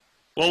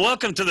Well,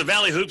 welcome to the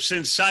Valley Hoops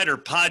Insider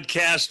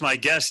podcast. My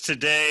guest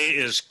today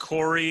is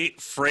Corey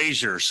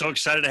Frazier. So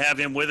excited to have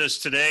him with us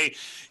today.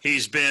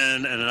 He's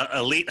been an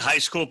elite high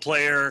school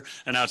player,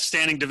 an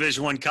outstanding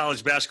Division I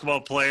college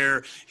basketball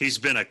player. He's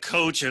been a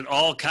coach at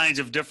all kinds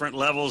of different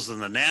levels in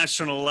the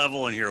national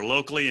level and here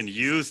locally in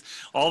youth,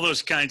 all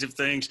those kinds of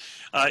things.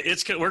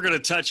 We're going to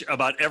touch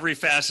about every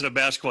facet of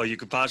basketball you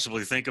could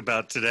possibly think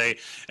about today.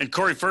 And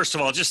Corey, first of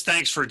all, just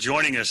thanks for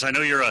joining us. I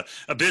know you're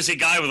a busy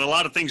guy with a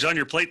lot of things on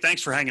your plate.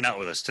 Thanks for hanging out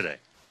with us today.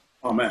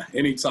 Oh, man,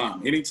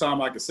 anytime.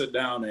 Anytime I can sit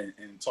down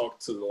and talk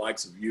to the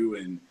likes of you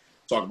and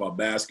talk about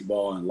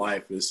basketball and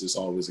life, it's just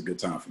always a good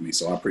time for me.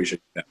 So I appreciate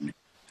you having me.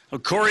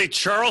 Well, Corey,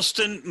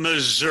 Charleston,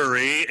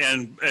 Missouri,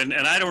 and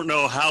I don't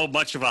know how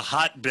much of a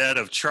hotbed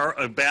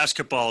of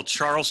basketball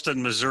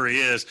Charleston, Missouri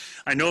is.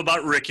 I know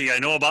about Ricky, I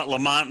know about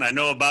Lamont, and I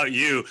know about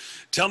you.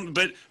 Tell me,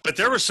 but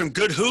there was some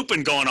good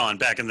hooping going on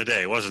back in the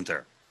day, wasn't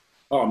there?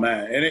 Oh,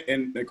 man,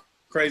 and the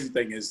crazy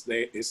thing is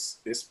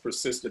it's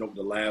persisted over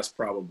the last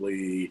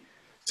probably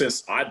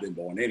since I've been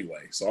born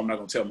anyway. So I'm not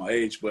going to tell my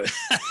age, but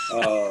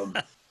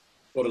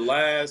for the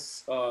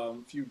last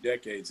few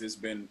decades, there's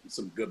been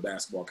some good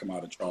basketball come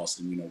out of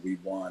Charleston. You know,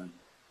 we've won,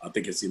 I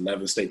think it's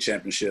 11 state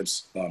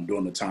championships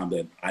during the time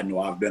that I know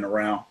I've been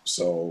around.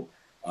 So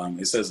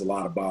it says a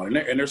lot about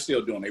it. And they're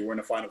still doing it. They were in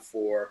the Final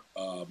Four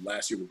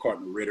last year with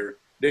Carton Ritter.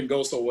 Didn't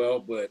go so well,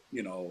 but,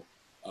 you know,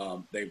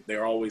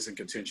 they're always in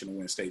contention to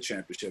win state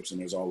championships, and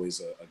there's always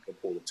a good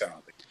pool of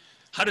talent.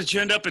 How did you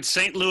end up at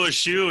St.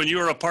 Louis U? And you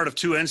were a part of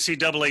two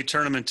NCAA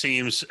tournament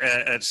teams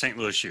at St.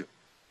 Louis U.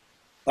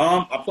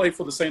 I played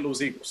for the St. Louis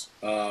Eagles.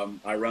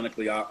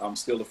 Ironically, I'm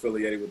still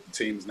affiliated with the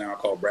teams now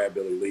called Beal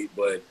Elite,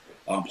 but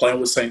playing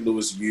with St.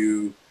 Louis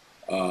U,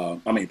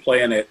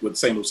 playing with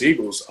St. Louis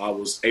Eagles, I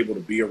was able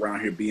to be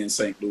around here, be in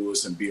St.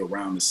 Louis and be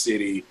around the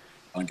city.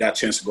 Got a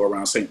chance to go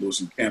around St.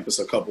 Louis campus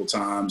a couple of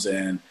times,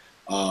 and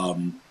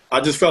I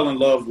just fell in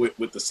love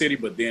with the city,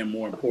 but then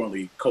more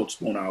importantly, Coach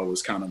Spoonhour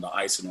was kind of the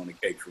icing on the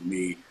cake for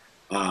me.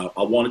 I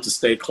wanted to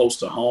stay close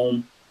to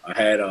home. I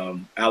had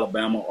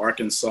Alabama,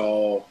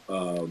 Arkansas,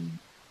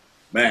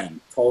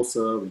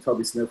 Tulsa, and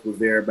Tubby Smith was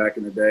there back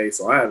in the day.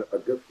 So I had a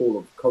good pool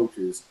of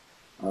coaches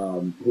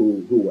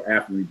who were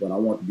after me, but I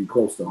wanted to be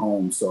close to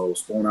home. So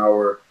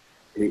Spoonhour,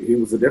 he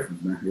was the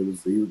difference, man.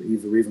 He's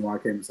the reason why I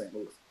came to St.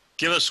 Louis.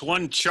 Give us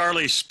one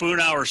Charlie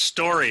Spoonhour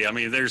story. I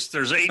mean, there's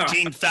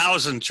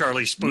 18,000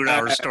 Charlie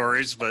Spoonhour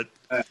stories, but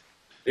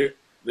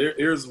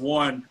here's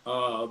one.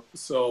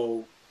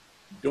 So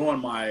during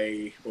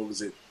my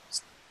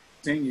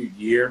senior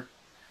year,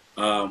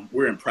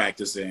 we're in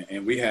practice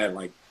and we had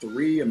like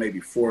 3 or maybe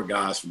 4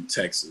 guys from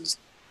Texas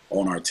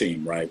on our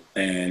team, right?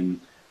 And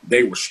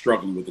they were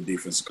struggling with the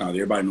defensive content.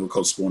 Everybody knew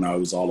Coach Spoonhour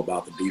was all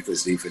about the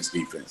defense,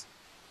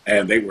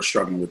 and they were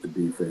struggling with the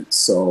defense.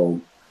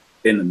 So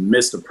in the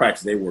midst of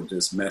practice, they were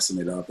just messing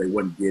it up. They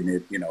wasn't getting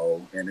it, you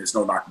know, and there's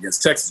no knock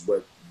against Texas,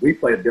 but we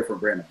play a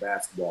different brand of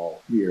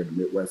basketball here in the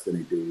Midwest than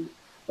they do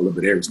a little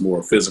bit there. It's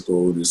more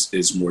physical.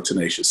 It's more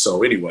tenacious.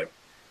 So anyway,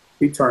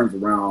 he turns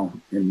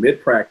around in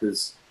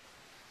mid-practice.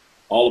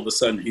 All of a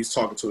sudden, he's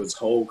talking to his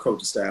whole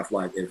coaching staff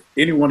like, if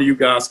any one of you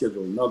guys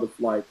schedule another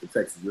flight to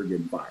Texas, you're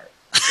getting fired.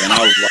 And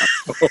I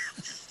was like,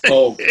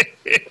 oh,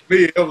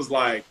 me, it was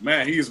like,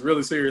 man, he's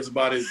really serious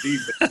about his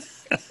defense.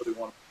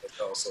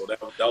 So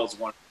that was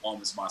one of the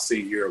moments my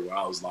senior year where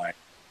I was like,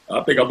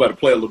 I think I better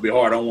play a little bit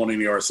hard. I don't want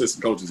any of our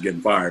assistant coaches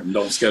getting fired and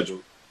don't schedule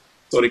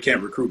so they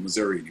can't recruit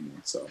Missouri anymore.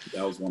 So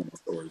that was one of my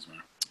stories, man.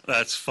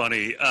 That's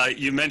funny.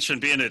 You mentioned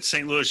being at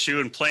St. Louis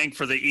U and playing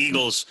for the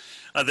Eagles.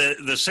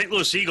 The St.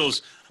 Louis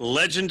Eagles,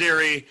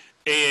 legendary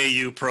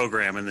AAU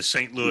program in the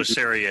St. Louis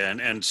area,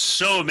 and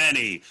so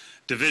many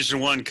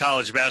Division I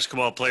college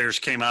basketball players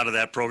came out of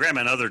that program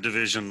and other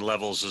division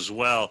levels as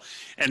well.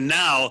 And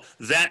now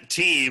that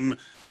team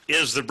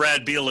is the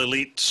Beal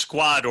Elite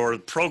squad or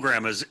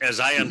program as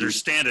I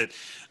understand it.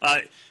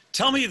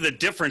 Tell me the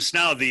difference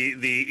now, the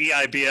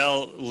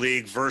EYBL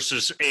league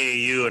versus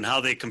AAU and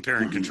how they compare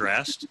and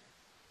contrast.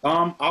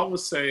 I would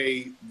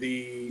say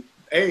the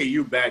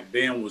AAU back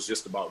then was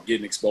just about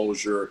getting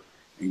exposure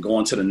and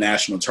going to the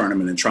national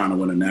tournament and trying to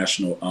win a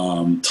national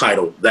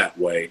title that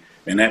way.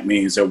 And that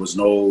means there was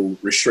no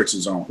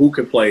restrictions on who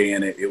could play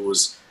in it. It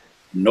was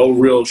no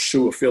real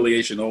shoe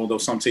affiliation, although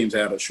some teams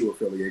had a shoe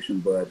affiliation.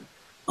 But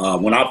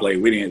when I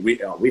played, we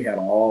had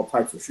on all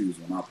types of shoes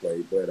when I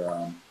played. But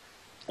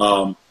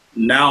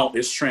now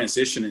it's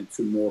transitioning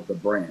to more of the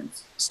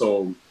brands.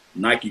 So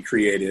Nike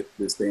created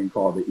this thing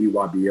called the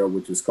EYBL,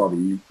 which is called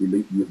the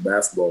Elite Youth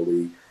Basketball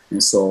League.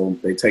 And so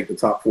they take the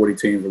top 40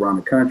 teams around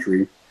the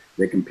country.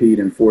 They compete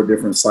in 4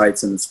 different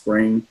sites in the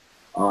spring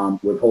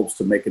with hopes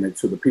to making it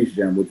to the Peach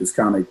Jam, which is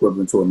kind of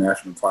equivalent to a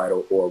national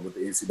title, or with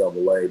the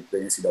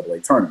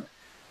NCAA tournament.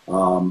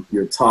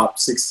 Your top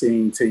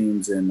 16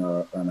 teams and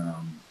I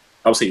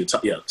would say your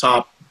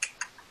top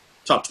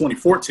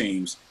 24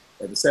 teams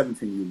at the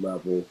 17U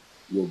level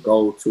will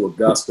go to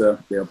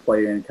Augusta. They'll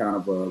play in kind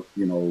of a,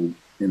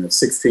 in a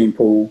 16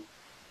 pool.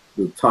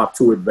 The top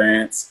 2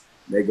 advance.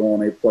 They go on,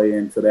 they play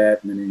into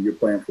that, and then you're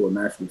playing for a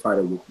national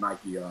title with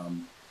Nike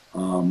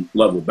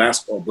level of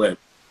basketball, but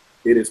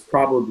it is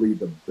probably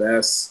the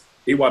best.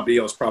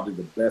 EYBL is probably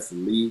the best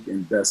league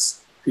and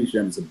best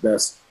PGM is the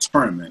best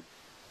tournament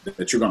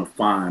that you're going to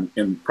find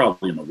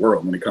probably in the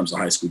world when it comes to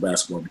high school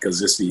basketball,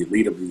 because it's the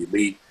elite of the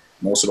elite.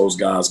 Most of those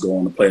guys go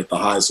on to play at the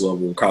highest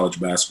level of college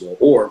basketball,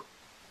 or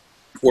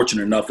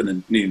fortunate enough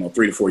in 3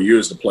 to 4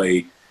 years to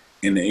play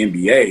in the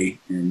NBA.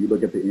 And you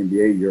look at the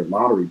NBA, your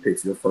lottery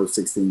picks, your first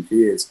 16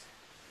 kids,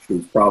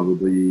 who's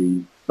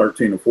probably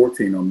 13 or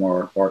 14 of them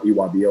are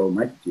EYBL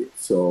Nike kids.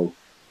 So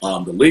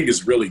the league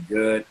is really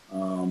good.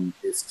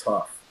 It's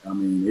tough. I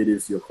mean, it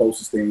is your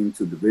closest thing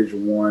to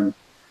Division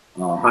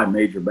I high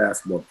major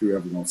basketball that you're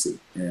ever going to see.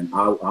 And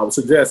I would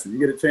suggest if you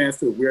get a chance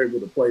to, if we're able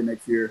to play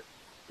next year,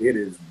 it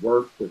is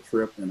worth the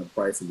trip and the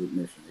price of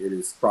admission. It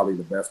is probably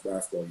the best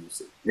basketball you'll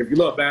see. If you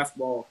love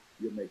basketball,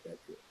 you'll make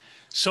that trip.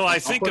 So I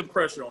think I'll put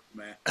pressure on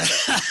you, man.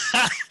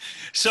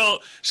 so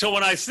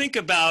when I think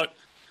about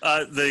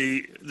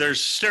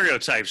there's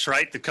stereotypes,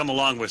 right, that come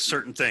along with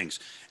certain things.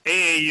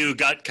 AAU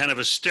got kind of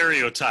a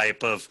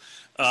stereotype of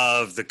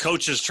the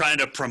coaches trying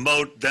to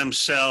promote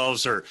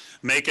themselves or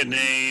make a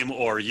name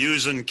or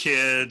using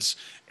kids.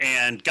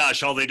 And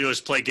gosh, all they do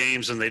is play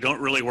games and they don't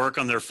really work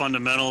on their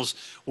fundamentals.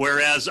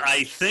 Whereas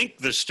I think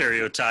the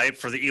stereotype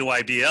for the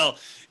EYBL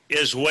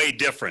is way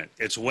different.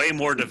 It's way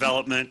more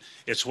development.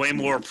 It's way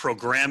more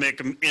programmatic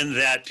in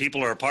that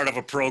people are a part of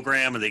a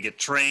program and they get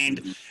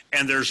trained.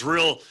 And there's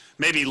real,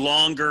 maybe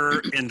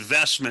longer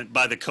investment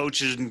by the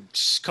coaching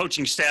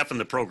staff and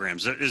the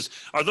programs.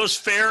 Are those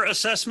fair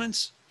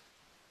assessments?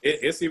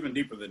 It's even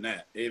deeper than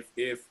that. If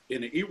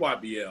in the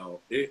EYBL,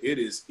 it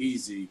is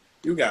easy.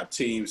 You got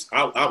teams.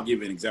 I'll give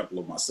you an example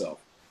of myself.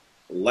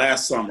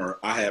 Last summer,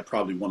 I had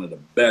probably one of the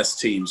best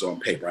teams on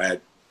paper. I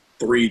had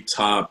 3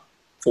 top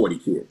 40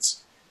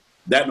 kids.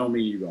 That don't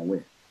mean you're going to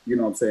win. You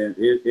know what I'm saying?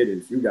 It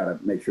is. You got to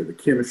make sure the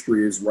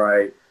chemistry is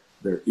right.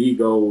 Their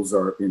egos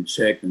are in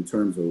check in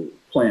terms of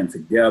playing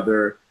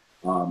together.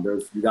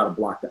 You got to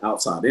block the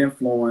outside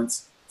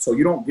influence. So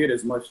you don't get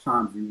as much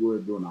time as you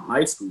would during a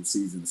high school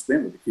season to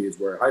spend with the kids,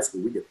 where in high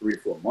school we get 3 or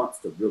 4 months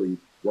to really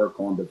work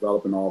on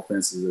developing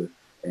offenses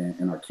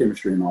and our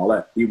chemistry and all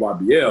that.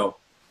 EYBL,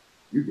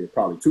 you get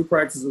probably 2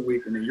 practices a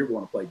week, and then you're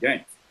going to play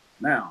games.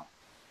 Now,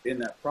 in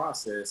that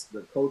process,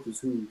 the coaches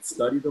who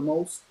study the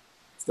most,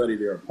 study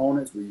their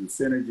opponents. We use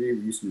synergy.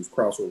 We used to use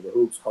crossover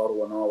hoops,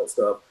 huddle, and all that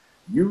stuff.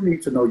 You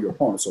need to know your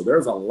opponent. So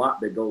there's a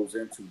lot that goes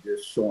into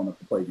just showing up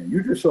to play games.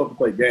 You just show up to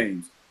play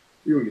games,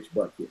 you're going to get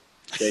your butt kicked.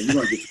 Okay? You're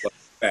going to get your butt kicked.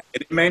 And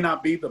it may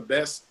not be the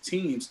best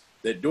teams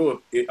that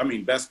do it. I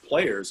mean, best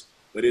players,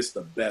 but it's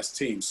the best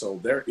team. So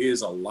there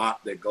is a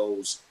lot that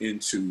goes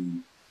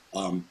into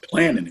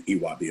playing in the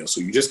EYBL.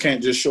 So you just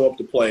can't just show up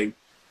to play.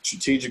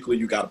 Strategically,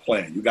 you got to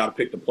plan. You got to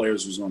pick the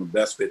players who's going to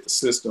best fit the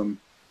system.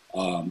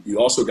 You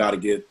also got to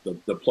get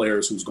the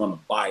players who's going to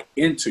buy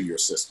into your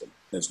system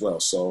as well.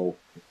 So,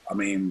 I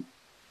mean,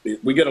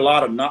 we get a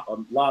lot of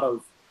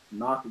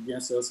knock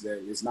against us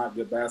that it's not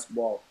good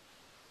basketball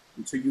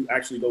until you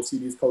actually go see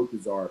these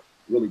coaches are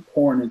really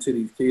pouring into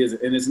these kids.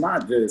 And it's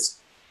not just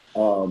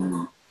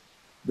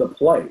the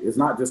play. It's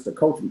not just the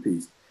coaching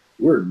piece.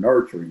 We're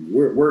nurturing.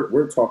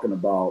 We're talking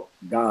about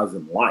guys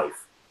in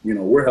life. You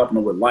know, we're helping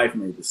them with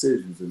life-made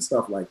decisions and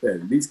stuff like that.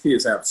 And these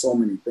kids have so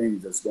many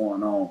things that's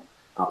going on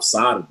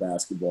outside of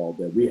basketball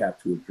that we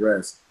have to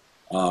address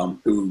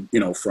through,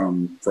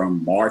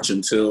 from March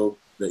until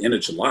the end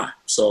of July.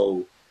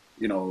 So,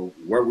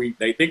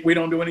 they think we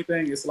don't do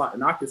anything. It's like,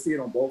 and I can see it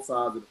on both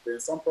sides of the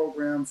fence. Some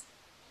programs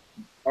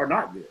are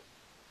not good,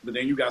 but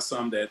then you got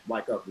some that,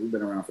 like us, we've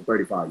been around for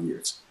 35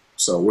 years.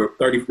 So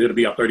it'll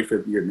be our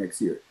 35th year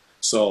next year.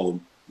 So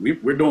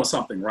we're doing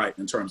something right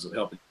in terms of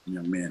helping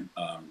young men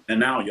and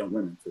now young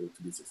women to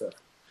be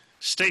successful.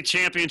 State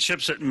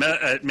championships at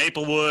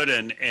Maplewood,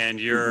 and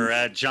you're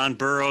at John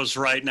Burroughs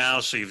right now.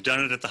 So you've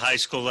done it at the high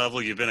school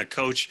level. You've been a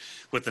coach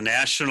with the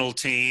national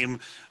team.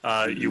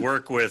 You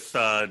work with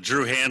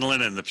Drew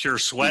Hanlon and the Pure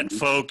Sweat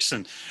folks.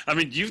 And, I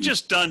mean, you've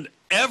just done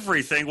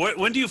everything.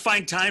 When do you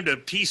find time to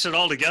piece it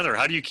all together?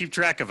 How do you keep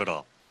track of it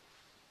all?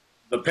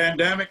 The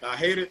pandemic, I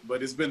hate it,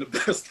 but it's been the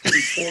best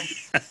thing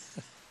for me.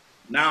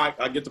 Now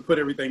I get to put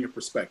everything in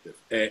perspective.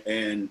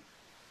 And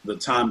the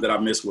time that I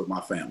miss with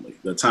my family,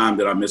 the time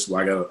that I miss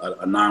when I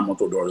got a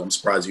 9-month-old daughter. I'm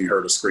surprised you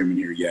heard her screaming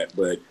here yet,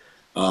 but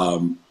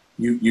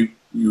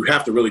you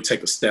have to really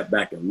take a step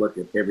back and look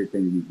at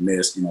everything you've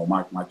missed.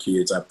 My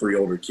kids, I have 3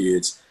 older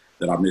kids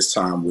that I miss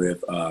time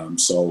with.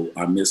 So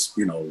I miss,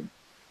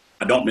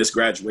 I don't miss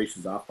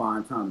graduations. I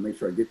find time to make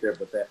sure I get there,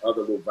 but that other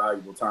little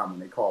valuable time when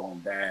they call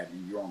on dad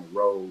and you're on the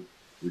road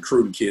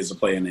recruiting kids to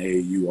play in the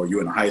AAU, or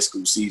you're in a high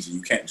school season,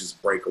 you can't just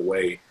break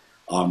away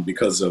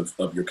because of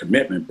your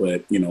commitment.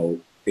 But,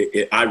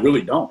 I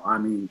really don't. I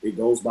mean, it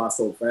goes by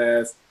so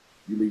fast.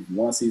 You leave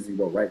one season, you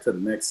go right to the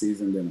next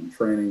season. Then I'm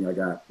training. I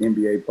got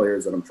NBA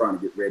players that I'm trying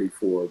to get ready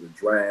for the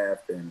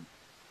draft, and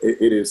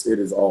it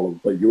is all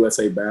of the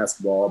USA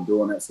basketball. I'm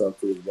doing that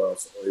stuff too as well.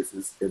 So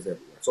it's everywhere.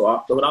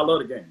 But I love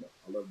the game though.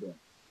 I love doing it.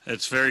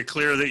 It's very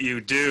clear that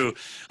you do.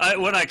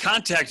 When I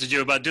contacted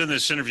you about doing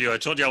this interview, I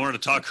told you I wanted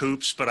to talk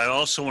hoops, but I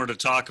also wanted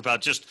to talk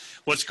about just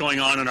what's going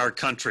on in our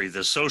country,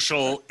 the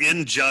social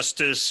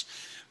injustice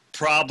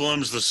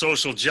problems, the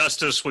social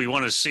justice we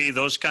want to see,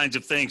 those kinds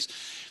of things.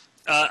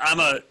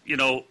 I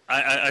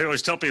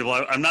always tell people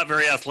I'm not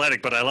very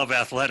athletic, but I love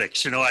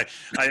athletics.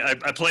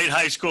 I played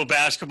high school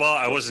basketball.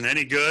 I wasn't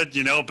any good,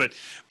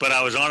 but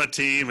I was on a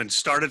team and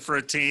started for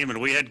a team, and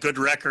we had good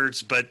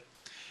records, but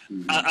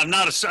I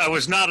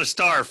was not a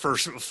star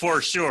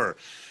for sure.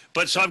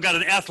 But so I've got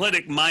an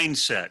athletic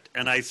mindset,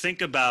 and I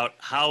think about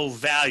how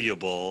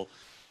valuable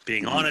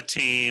being on a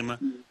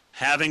team,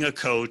 having a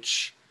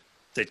coach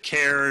that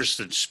cares,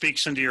 that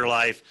speaks into your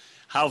life,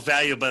 how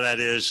valuable that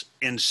is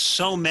in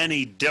so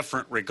many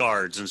different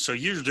regards. And so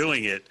you're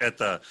doing it at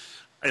the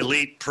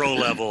elite pro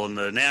level and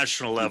the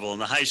national level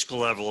and the high school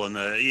level and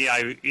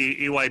the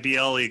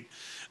EYBL league.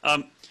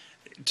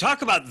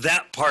 Talk about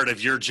that part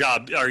of your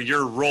job or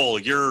your role,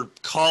 your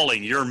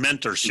calling, your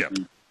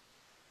mentorship.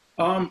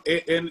 And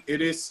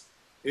it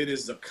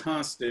is a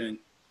constant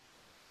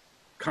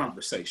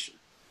conversation.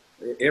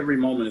 Every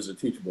moment is a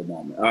teachable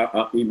moment.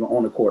 I even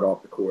on the court,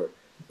 off the court,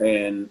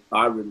 and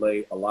I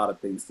relate a lot of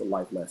things to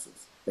life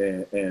lessons,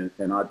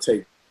 and I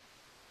take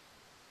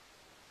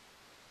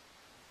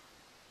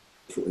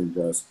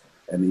injustice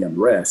and the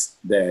unrest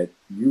that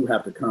you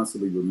have to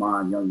constantly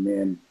remind young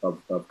men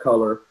of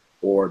color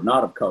or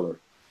not of color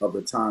of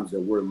the times that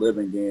we're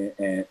living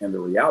in and the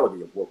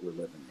reality of what we're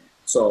living in.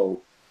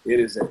 So it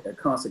is a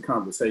constant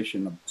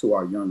conversation to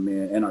our young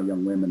men and our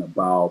young women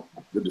about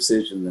the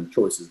decisions and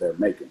choices they're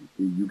making.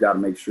 You got to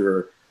make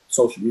sure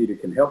social media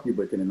can help you,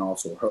 but can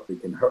also hurt.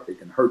 It can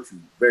hurt you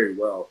very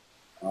well.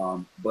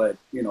 But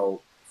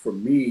for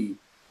me,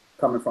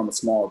 coming from a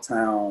small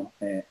town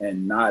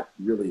and not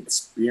really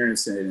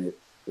experiencing it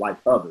like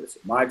others,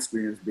 my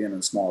experience being in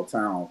a small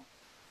town.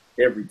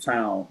 Every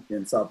town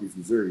in Southeast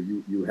Missouri,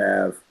 you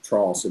have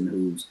Charleston,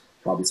 who's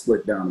probably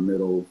split down the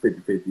middle,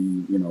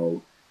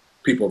 50-50,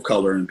 people of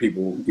color and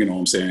people,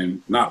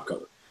 not of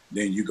color.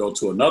 Then you go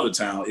to another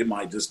town, it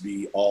might just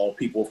be all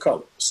people of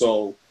color.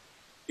 So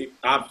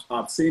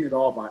I've seen it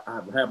all.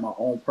 I've had my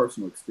own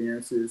personal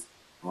experiences.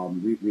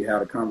 We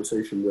had a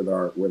conversation with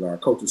our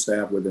coaching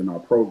staff within our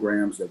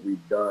programs that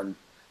we've done,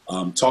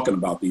 talking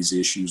about these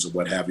issues or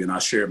what have you. And I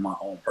shared my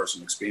own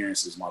personal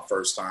experiences, my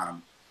first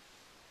time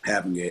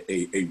having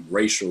a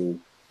racial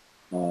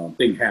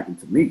thing happen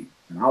to me.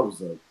 And I was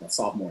a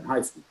sophomore in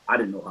high school. I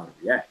didn't know how to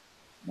react.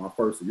 My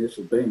first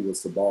initial thing was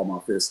to ball my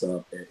fist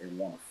up and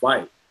want to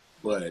fight.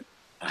 But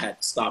I had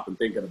to stop and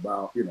thinking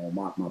about,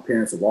 my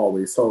parents have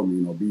always told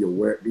me,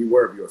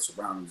 beware of your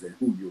surroundings and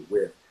who you're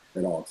with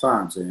at all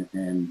times.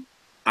 And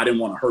I didn't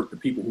want to hurt the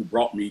people who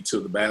brought me to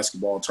the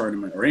basketball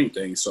tournament or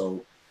anything.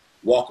 So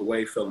walk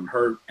away feeling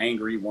hurt,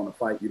 angry, want to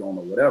fight,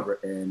 whatever.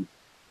 And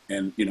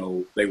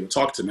they would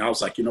talk to me. I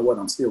was like, you know what?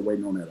 I'm still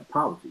waiting on that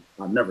apology.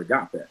 I never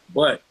got that.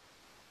 But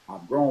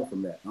I've grown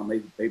from that. I'm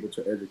able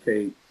to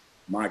educate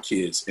my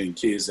kids and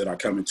kids that are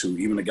coming to,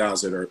 even the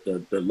guys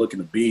that they're looking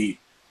to be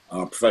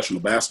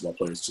professional basketball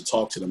players, to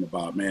talk to them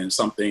about, man,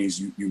 some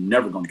things you're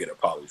never going to get an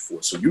apology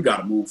for. So you got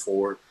to move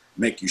forward,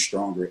 make you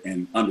stronger,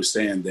 and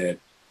understand that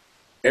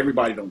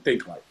everybody don't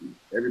think like you.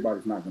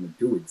 Everybody's not going to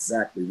do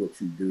exactly what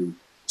you do.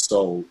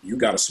 So you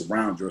got to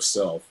surround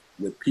yourself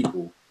with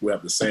people who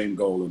have the same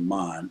goal in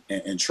mind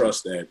and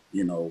trust that,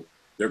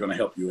 they're going to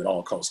help you at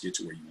all costs get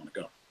to where you want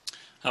to go.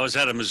 I was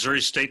at a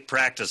Missouri State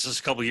practice this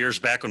a couple of years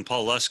back when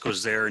Paul Lusk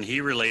was there, and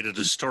he related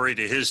a story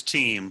to his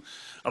team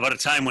about a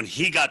time when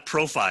he got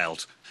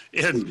profiled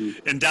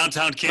in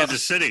downtown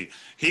Kansas City.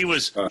 He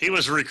was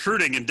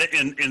recruiting in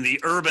the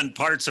urban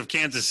parts of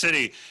Kansas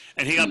City,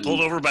 and he got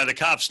pulled over by the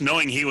cops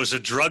knowing he was a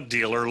drug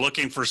dealer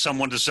looking for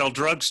someone to sell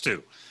drugs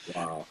to.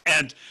 Wow.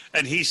 And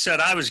he said,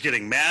 I was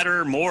getting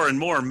madder, more and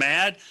more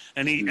mad.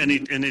 And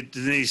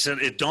he said,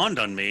 it dawned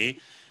on me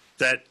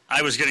that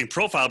I was getting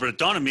profiled, but it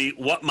dawned on me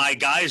what my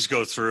guys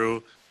go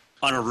through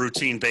on a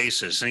routine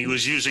basis. And he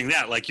was using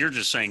that, like you're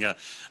just saying,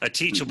 a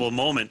teachable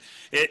moment.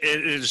 It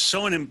is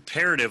so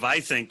imperative, I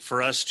think,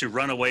 for us to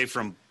run away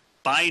from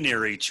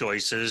binary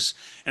choices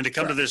and to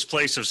come to this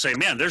place of saying,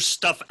 man, there's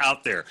stuff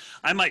out there.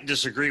 I might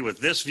disagree with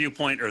this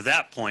viewpoint or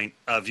that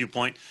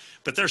viewpoint,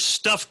 but there's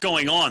stuff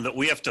going on that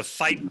we have to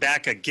fight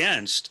back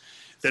against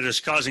that is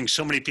causing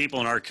so many people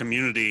in our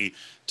community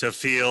to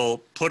feel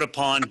put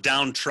upon,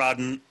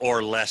 downtrodden,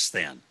 or less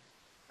than.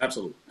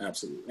 Absolutely.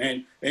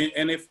 And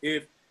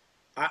if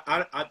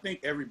I think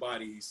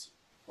everybody's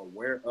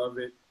aware of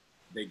it,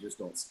 they just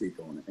don't speak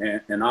on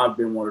it. And I've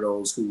been one of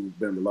those who've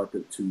been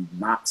reluctant to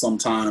not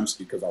sometimes,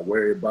 because I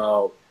worry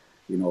about,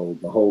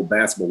 the whole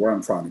basketball, where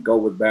I'm trying to go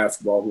with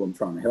basketball, who I'm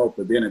trying to help.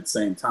 But then at the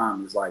same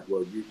time, it's like,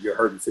 well, you're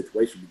hurting the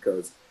situation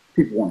because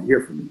people want to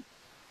hear from you.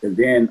 And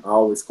then I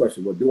always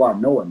question, well, do I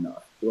know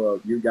enough?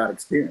 Well, you've got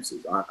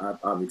experiences.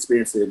 I've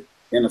experienced it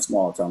in a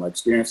small town. I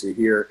experienced it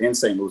here in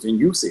St. Louis, in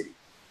U City.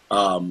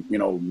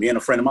 Me and a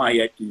friend of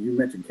mine, you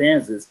mentioned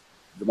Kansas,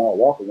 Jamal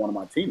Walker, one of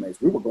my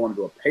teammates, we were going to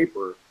do a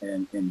paper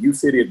in U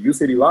City at U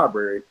City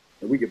Library,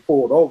 and we get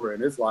pulled over,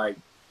 and it's like,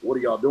 what are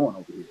y'all doing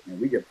over here? And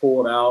we get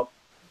pulled out,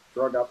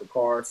 drug out the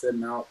car,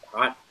 sitting out,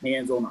 hot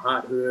hands on the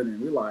hot hood,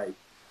 and we're like,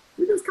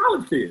 we just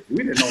college kids. We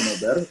didn't know no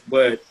better.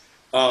 But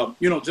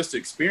just to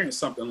experience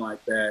something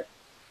like that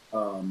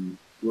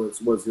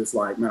was just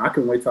like, man, I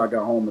couldn't wait till I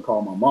got home to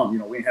call my mom.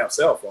 We didn't have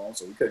cell phones,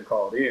 so we couldn't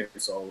call it in.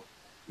 So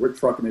we're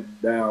trucking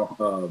it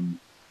down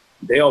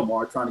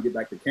Delmar, trying to get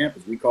back to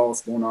campus. We called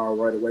Spoonhour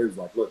right away. It was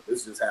like, look,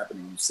 this just happened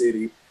in the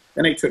city.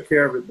 And they took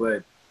care of it,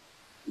 but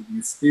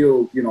you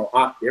still,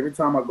 every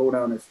time I go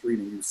down the street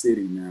in U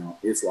City now,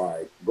 it's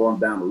like going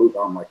down the loop.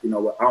 I'm like, you know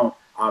what?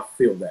 I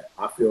feel that.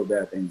 I feel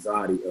that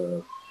anxiety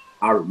of,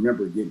 I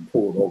remember getting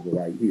pulled over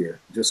right here,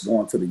 just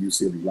going to the U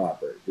City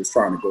library, just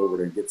trying to go over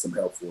there and get some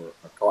help for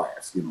a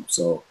class,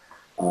 So,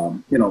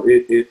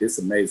 it's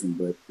amazing,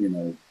 but,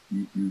 you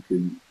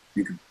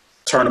can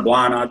turn a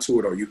blind eye to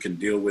it, or you can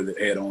deal with it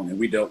head on. And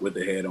we dealt with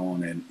it head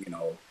on, and,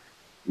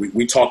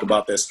 we talk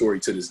about that story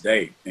to this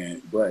day.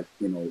 But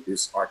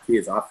it's our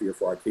kids. I fear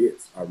for our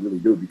kids. I really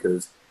do,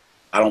 because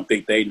I don't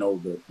think they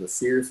know the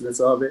seriousness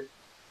of it,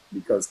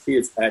 because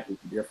kids act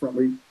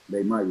differently.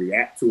 They might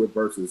react to it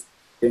versus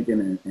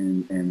thinking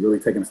and really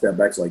taking a step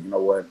back. It's like, you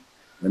know what,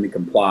 let me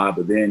comply.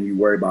 But then you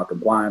worry about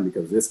complying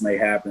because this may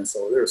happen.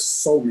 So there's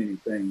so many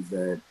things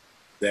that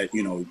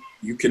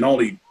you can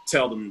only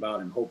tell them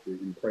about and hope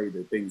and pray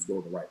that things go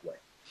the right way.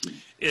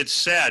 It's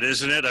sad,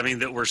 isn't it? I mean,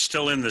 that we're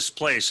still in this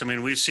place. I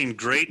mean, we've seen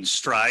great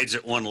strides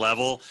at one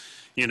level,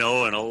 and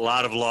a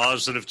lot of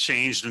laws that have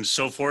changed and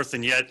so forth.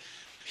 And yet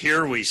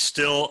here we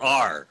still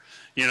are,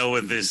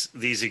 with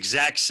these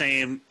exact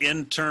same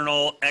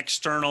internal,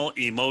 external,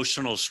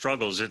 emotional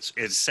struggles.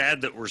 It's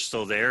sad that we're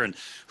still there, and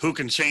who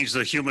can change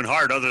the human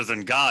heart other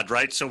than God,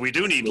 right? So we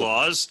do need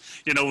laws,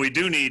 we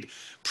do need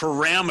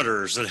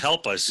parameters that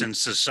help us in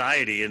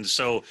society. And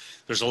so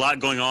there's a lot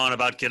going on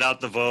about get out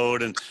the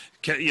vote and,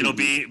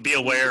 be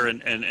aware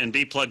and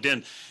be plugged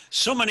in.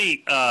 So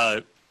many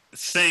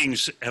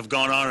things have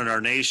gone on in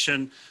our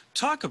nation.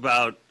 Talk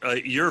about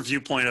your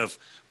viewpoint of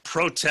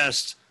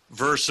protest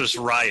versus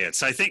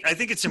riots. I think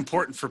it's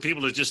important for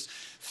people to just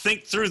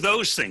think through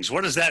those things.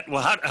 What is that?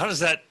 Well, how does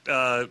that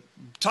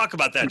talk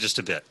about that just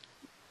a bit?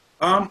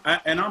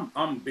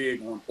 I'm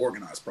big on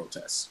organized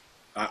protests.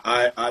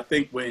 I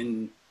think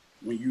when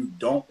you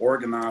don't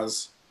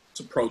organize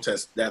to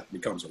protest, that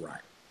becomes a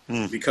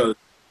riot, because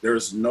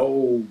there's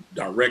no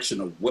direction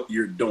of what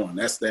you're doing.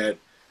 That's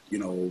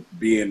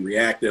being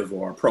reactive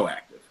or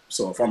proactive.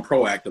 So if I'm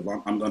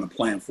proactive, I'm going to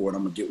plan for it.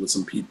 I'm going to get with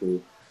some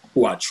people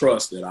who I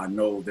trust, that I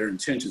know their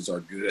intentions are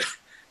good,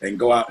 and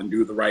go out and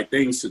do the right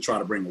things to try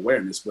to bring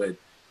awareness. But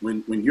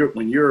when you're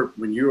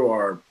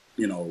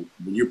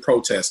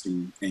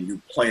protesting and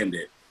you planned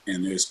it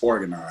and it's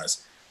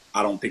organized,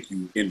 I don't think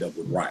you end up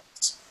with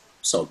riots.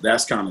 So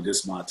that's kind of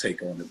just my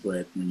take on it.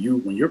 But when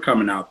you're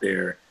coming out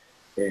there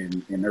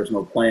and there's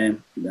no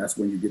plan, that's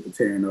when you get to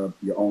tearing up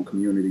your own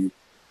community.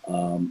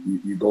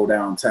 You go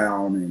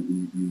downtown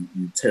and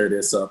you tear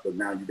this up, but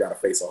now you got to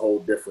face a whole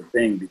different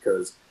thing,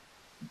 because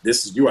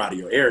this is you out of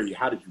your area.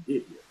 How did you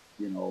get here?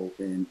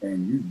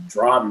 And you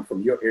driving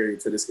from your area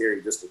to this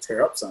area just to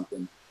tear up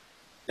something.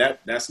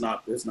 That's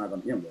not going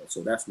to end well.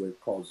 So that's what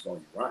causes all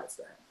your riots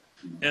to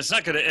happen. It's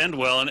not going to end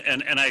well,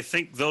 and I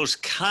think those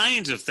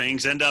kinds of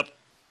things end up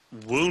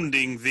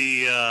wounding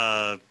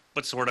the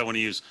what's the word I want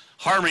to use?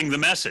 Harming the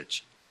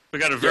message. We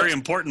got a very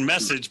important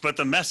message, but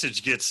the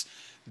message gets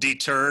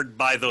deterred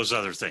by those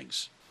other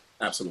things.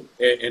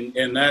 Absolutely,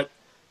 and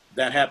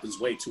that happens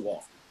way too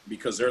often,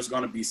 because there's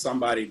going to be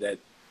somebody that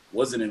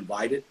wasn't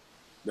invited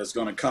that's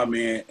going to come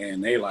in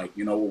and they like,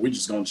 we're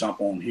just going to jump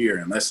on here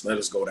and let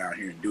us go down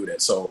here and do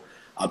that. So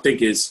I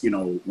think it's,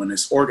 when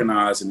it's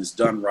organized and it's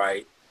done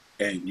right,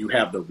 and you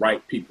have the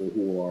right people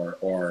who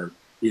are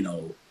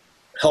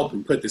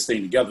helping put this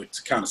thing together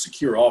to kind of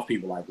secure off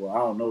people like, well, I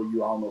don't know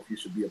you. I don't know if you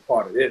should be a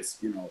part of this,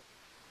 and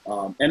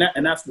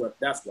that's what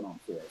I'm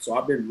for. So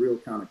I've been real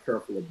kind of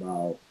careful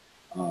about,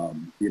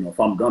 if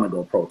I'm going to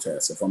go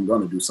protest, if I'm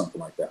going to do something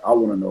like that, I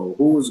want to know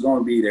who is going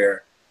to be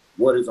there,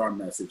 what is our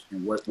message,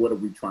 and what are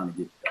we trying to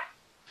get done.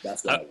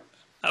 That's what I want.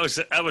 I was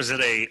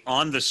at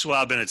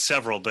I've been at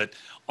several, but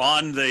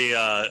on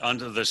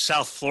the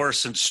South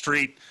Florissant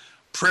Street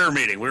prayer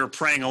meeting. We were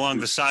praying along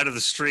the side of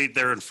the street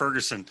there in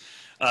Ferguson.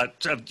 I've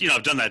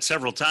done that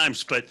several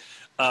times, but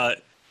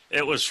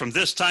it was from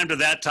this time to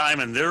that time,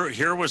 and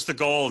here was the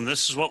goal, and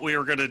this is what we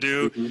were going to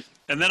do. Mm-hmm.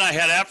 And then I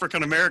had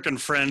African-American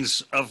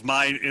friends of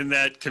mine in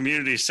that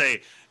community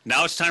say,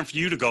 now it's time for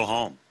you to go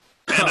home.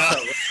 And,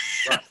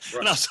 right.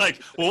 And I was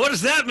like, well, what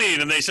does that mean?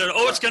 And they said,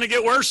 it's going to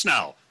get worse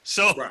now.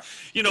 So,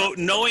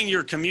 knowing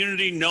your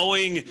community,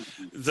 knowing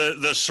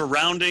the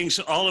surroundings,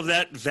 all of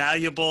that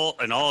valuable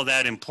and all of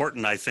that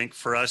important, I think,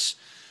 for us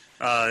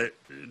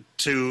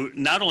to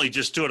not only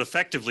just do it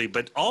effectively,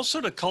 but also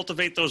to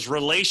cultivate those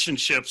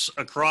relationships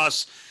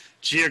across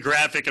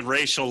geographic and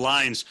racial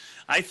lines.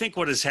 I think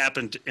what has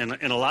happened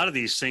in a lot of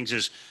these things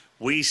is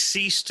we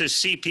cease to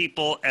see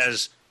people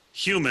as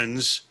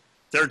humans.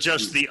 They're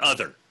just the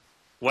other.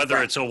 whether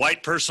Right. it's a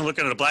white person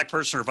looking at a black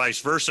person or vice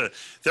versa.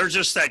 They're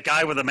just that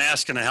guy with a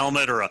mask and a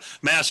helmet or a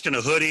mask and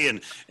a hoodie,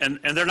 and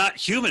they're not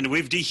human.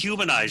 We've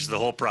dehumanized the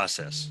whole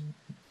process.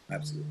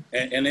 Absolutely.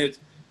 And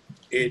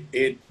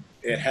it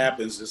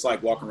happens. It's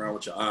like walking around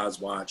with your eyes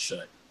wide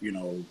shut. You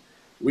know,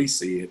 we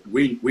see it.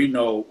 We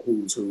know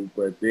who's who,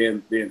 but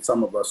then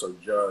some of us are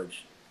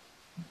judged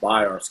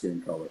by our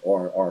skin color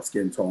or our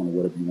skin tone or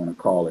whatever you want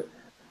to call it.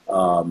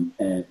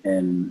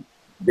 And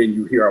then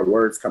you hear our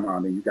words come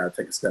out, and you got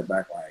to take a step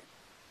back, like,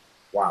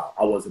 wow,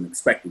 I wasn't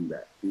expecting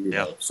that. You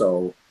know?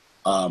 So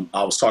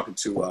I was talking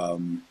to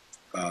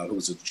who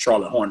was at the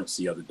Charlotte Hornets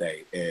the other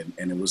day, and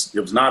it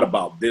was not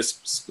about this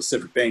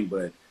specific thing,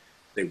 but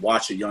they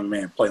watch a young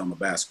man play on the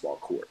basketball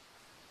court,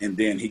 and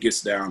then he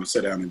gets down and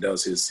sit down and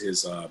does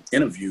his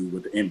interview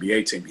with the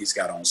NBA team. He's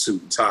got on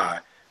suit and tie,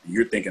 and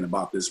you're thinking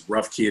about this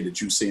rough kid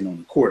that you've seen on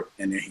the court,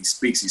 and then he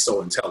speaks. He's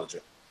so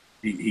intelligent.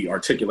 He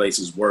articulates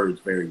his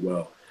words very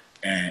well.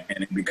 And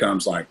it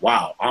becomes like,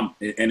 wow,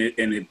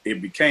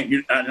 it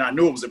became, and I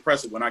knew it was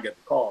impressive when I get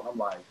the call. And I'm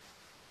like,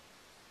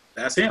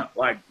 that's him.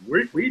 Like,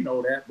 we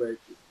know that, but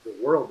the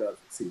world doesn't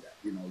see that.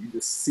 You know, you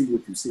just see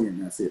what you see,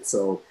 and that's it.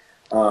 So,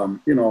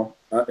 you know,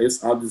 I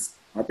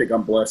think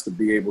I'm blessed to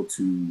be able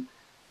to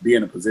be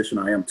in a position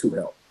I am to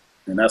help.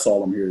 And that's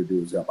all I'm here to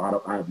do is help.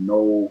 I have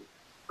no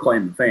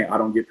claim to fame. I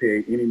don't get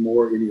paid any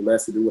more, any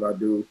less to do what I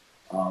do.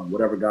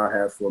 Whatever God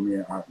has for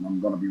me,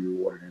 I'm going to be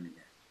rewarded in the end.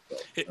 So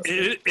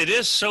it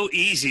is so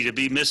easy to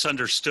be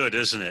misunderstood,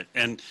 isn't it?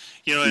 And,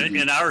 you know,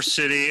 in our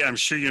city, I'm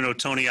sure you know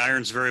Tony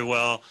Irons very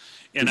well.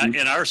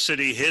 In our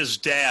city, his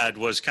dad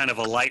was kind of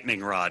a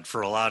lightning rod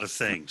for a lot of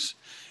things.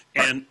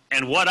 And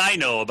what I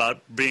know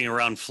about being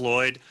around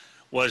Floyd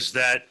was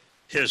that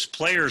his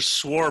players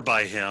swore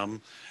by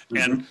him.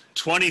 And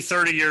 20,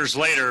 30 years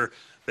later,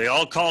 they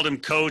all called him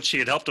coach. He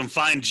had helped them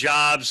find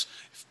jobs,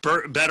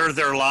 better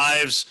their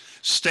lives,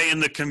 stay in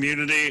the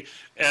community.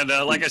 And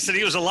like I said,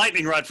 he was a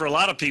lightning rod for a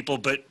lot of people.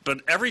 But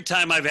every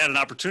time I've had an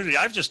opportunity,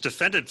 I've just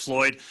defended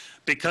Floyd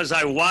because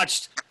I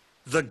watched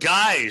the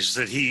guys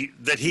that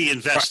he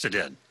invested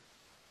in.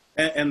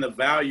 And the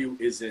value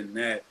is in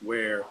that,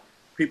 where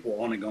people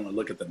are only going to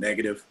look at the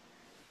negative.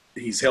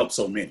 He's helped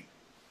so many.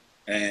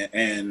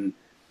 And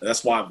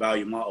that's why I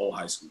value my old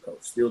high school coach.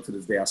 Still to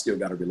this day, I still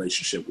got a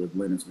relationship with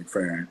Lennox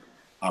McFerrin.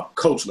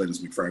 Coach Lennox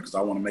McFerrin, because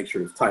I want to make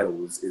sure his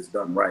title is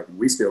done right. And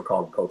we still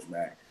call him Coach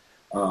Mac.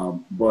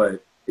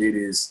 But it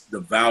is the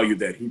value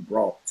that he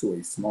brought to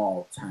a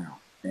small town,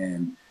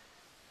 and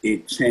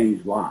it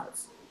changed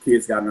lives.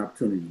 Kids got an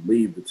opportunity to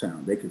leave the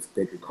town. They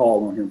could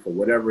call on him for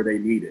whatever they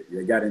needed.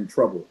 They got in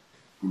trouble,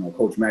 you know,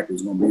 Coach Mack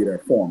was going to be there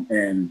for them.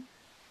 And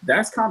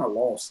that's kind of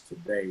lost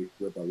today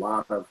with a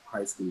lot of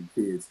high school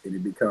kids. And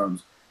it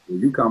becomes, well,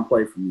 you come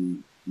play for me,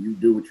 you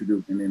do what you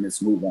do, and then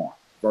let's move on.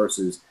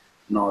 Versus,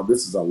 no,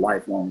 this is a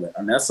lifelong.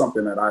 And that's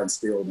something that I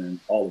instilled in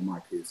all of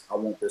my kids. I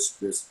want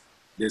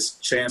this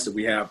chance that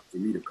we have for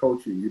me to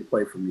coach you and you to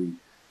play for me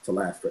to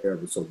last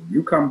forever. So when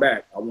you come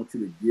back, I want you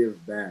to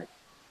give back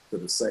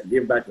the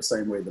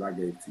same way that I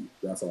gave to you.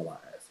 That's all I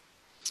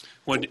ask.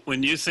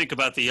 When you think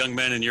about the young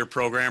men in your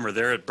program, or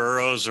they're at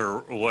Burroughs or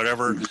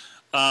whatever,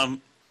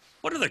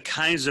 what are the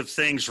kinds of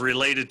things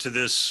related to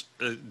this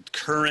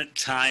current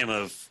time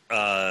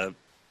of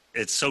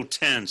it's so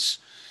tense?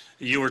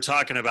 You were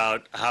talking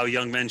about how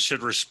young men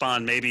should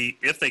respond maybe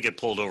if they get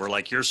pulled over,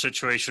 like your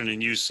situation in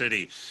U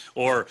City,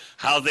 or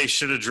how they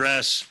should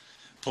address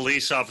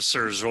police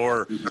officers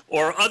or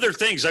other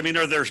things. I mean,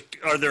 are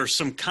there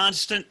some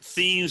constant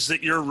themes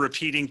that you're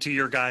repeating to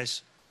your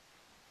guys?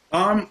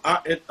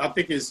 I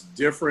think it's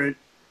different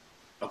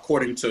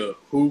according to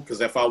who,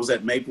 because if I was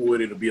at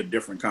Maplewood, it'll be a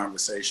different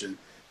conversation.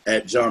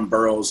 At John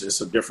Burroughs,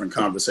 it's a different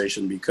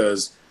conversation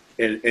because,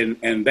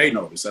 and they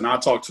know this, and I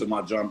talk to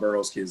my John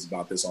Burroughs kids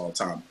about this all the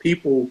time.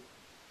 People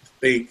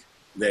think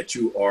that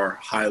you are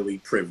highly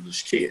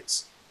privileged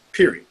kids,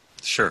 period.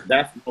 Sure.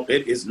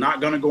 It is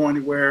not going to go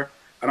anywhere.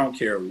 I don't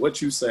care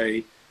what you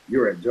say.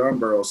 You're at John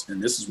Burroughs,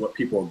 and this is what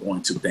people are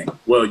going to think.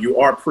 Well, you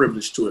are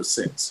privileged to a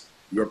sense.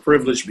 You're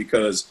privileged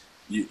because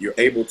you're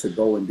able to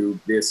go and do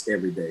this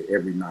every day,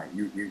 every night.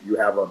 You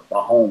have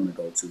a home to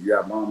go to. You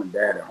have mom and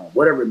dad at home,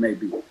 whatever it may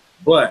be.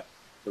 But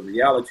the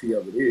reality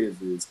of it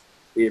is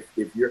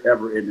if you're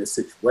ever in this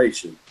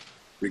situation,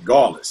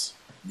 regardless,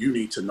 you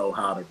need to know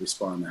how to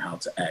respond and how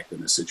to act in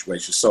this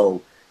situation.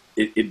 So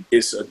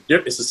it's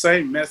the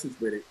same message,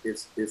 but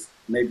it's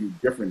maybe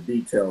different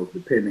details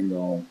depending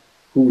on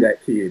who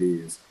that kid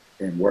is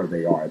and where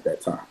they are at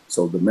that time.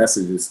 So the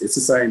message it's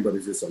the same, but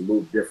it's just a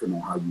little different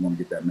on how you want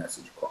to get that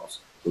message across.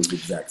 Those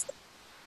exact same.